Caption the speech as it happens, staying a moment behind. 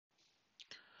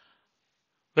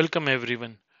Welcome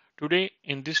everyone. Today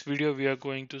in this video we are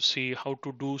going to see how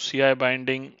to do CI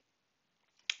binding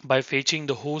by fetching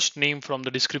the host name from the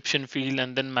description field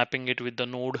and then mapping it with the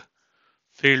node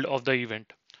field of the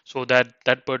event so that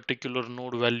that particular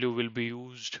node value will be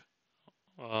used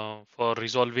for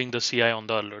resolving the CI on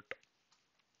the alert.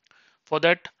 For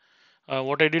that,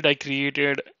 what I did, I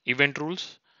created event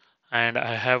rules and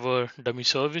I have a dummy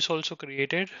service also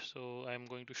created. So I'm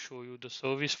going to show you the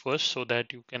service first so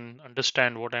that you can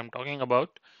understand what I'm talking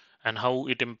about and how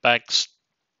it impacts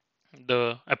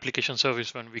the application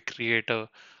service when we create a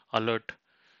alert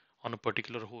on a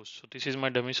particular host. So this is my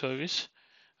dummy service.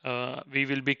 We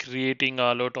will be creating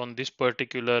an alert on this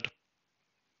particular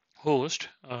host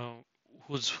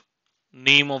whose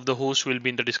name of the host will be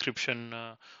in the description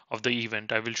of the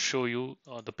event. I will show you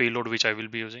the payload which I will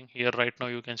be using. Here right now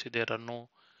you can see there are no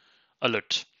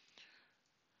alerts.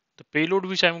 The payload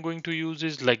which I'm going to use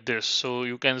is like this. So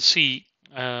you can see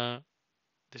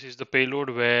this is the payload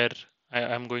where I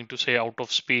am going to say out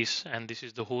of space and this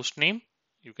is the host name.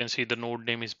 You can see the node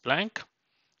name is blank,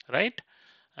 right?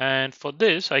 And for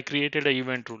this, I created an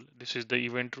event rule. This is the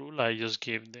event rule. I just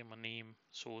gave them a name,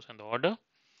 source, and the order.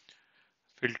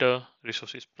 Filter,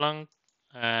 resources Splunk,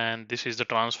 and this is the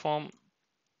transform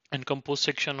and compose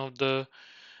section of the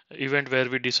event where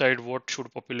we decide what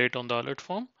should populate on the alert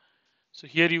form. So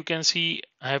here you can see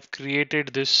I have created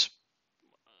this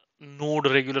node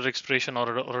regular expression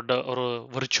or a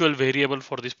virtual variable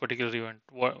for this particular event.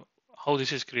 How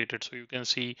this is created. So you can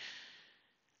see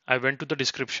I went to the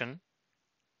description.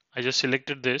 I just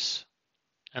selected this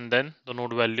and then the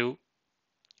node value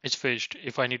is fetched.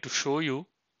 If I need to show you,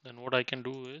 then what I can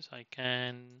do is I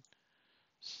can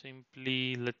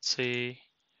simply, let's say,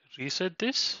 reset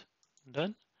this.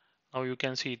 Done. Now you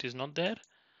can see it is not there.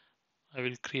 I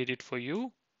will create it for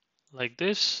you like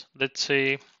this. Let's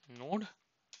say node.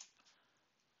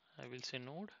 I will say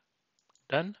node.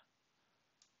 Done.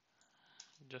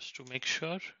 Just to make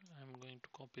sure, I'm going to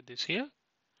copy this here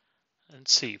and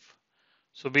save.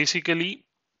 So basically,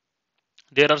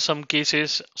 there are some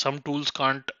cases, some tools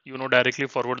can't, directly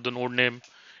forward the node name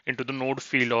into the node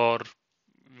field, or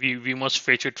we must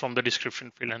fetch it from the description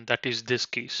field, and that is this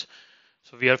case.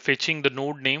 So we are fetching the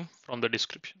node name from the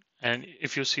description. And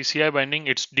if you see CI binding,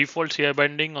 it's default CI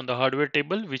binding on the hardware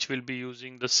table, which will be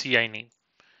using the CI name.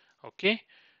 Okay.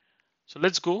 So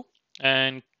let's go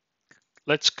and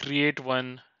let's create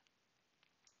one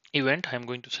event. I'm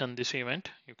going to send this event.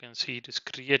 You can see it is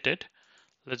created.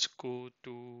 Let's go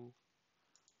to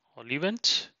all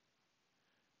events.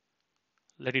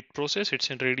 Let it process. It's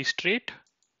in ready state.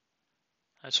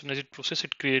 As soon as it processes,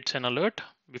 it creates an alert.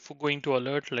 Before going to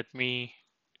alert, let me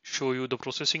show you the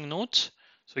processing nodes.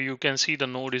 So you can see the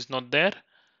node is not there.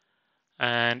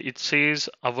 And it says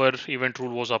our event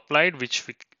rule was applied, which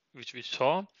we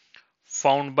saw.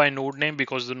 Found by node name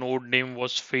because the node name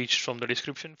was fetched from the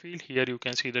description field. Here you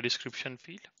can see the description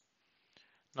field.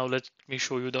 Now let me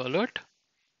show you the alert.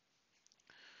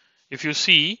 If you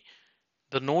see,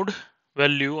 the node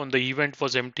value on the event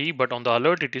was empty, but on the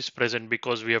alert it is present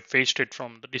because we have fetched it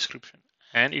from the description,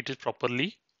 and it has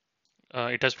properly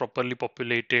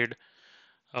populated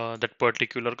that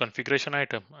particular configuration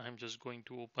item. I'm just going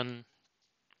to open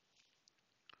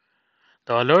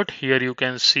the alert. Here you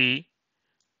can see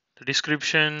the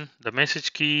description, the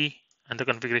message key, and the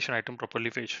configuration item properly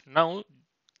fetched. Now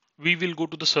we will go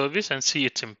to the service and see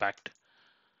its impact.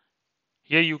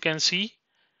 Here you can see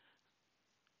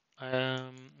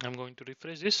I'm going to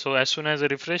refresh this. So as soon as I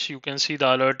refresh, you can see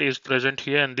the alert is present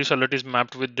here, and this alert is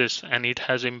mapped with this, and it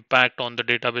has impact on the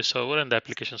database server and the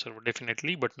application server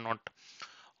definitely, but not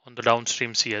on the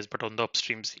downstream CIs, but on the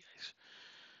upstream CIs.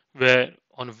 Where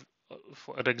on,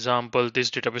 for example, this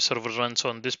database server runs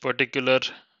on this particular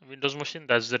Windows machine,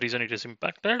 that's the reason it is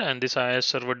impacted, and this IIS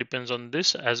server depends on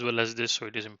this as well as this, so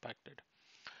it is impacted.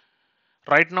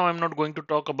 Right now, I'm not going to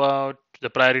talk about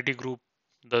the priority group,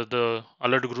 the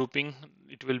alert grouping.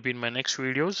 It will be in my next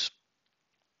videos.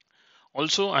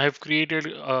 Also, I have created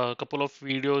a couple of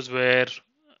videos where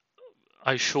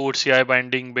I showed CI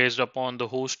binding based upon the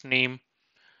host name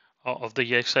of the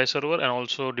EXI server and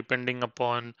also depending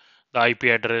upon the IP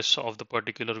address of the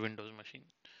particular Windows machine.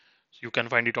 So you can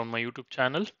find it on my YouTube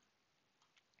channel.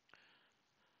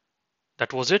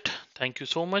 That was it. Thank you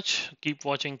so much. Keep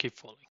watching, keep following.